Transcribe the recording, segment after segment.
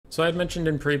So I had mentioned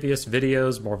in previous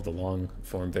videos, more of the long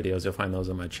form videos, you'll find those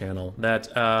on my channel, that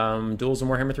duels in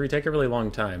Warhammer 3 take a really long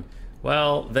time.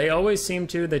 Well, they always seem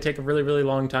to. They take a really, really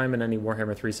long time in any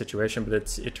Warhammer 3 situation, but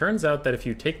it turns out that if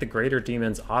you take the greater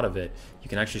demons out of it, you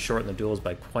can actually shorten the duels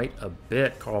by quite a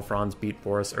bit. Karl Franz beat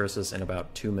Boris Ursus in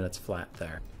about 2 minutes flat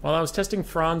there. While I was testing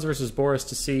Franz versus Boris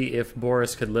to see if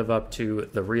Boris could live up to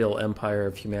the real empire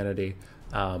of humanity,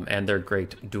 and their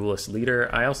great duelist leader,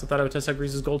 I also thought I would test out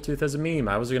Grease's Goldtooth as a meme.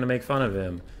 I was going to make fun of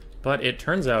him. But it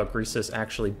turns out Greasus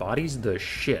actually bodies the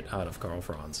shit out of Karl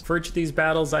Franz. For each of these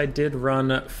battles, I did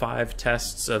run 5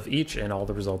 tests of each, and all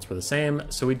the results were the same.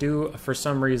 So we do, for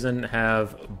some reason,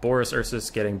 have Boris Ursus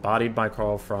getting bodied by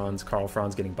Karl Franz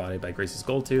getting bodied by Greasus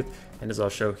Goldtooth, and as I'll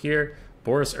show here,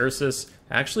 Boris Ursus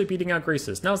actually beating out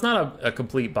Greasus. Now, it's not a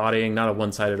complete bodying, not a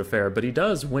one-sided affair, but he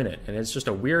does win it, and it's just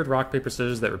a weird rock, paper,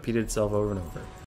 scissors that repeated itself over and over.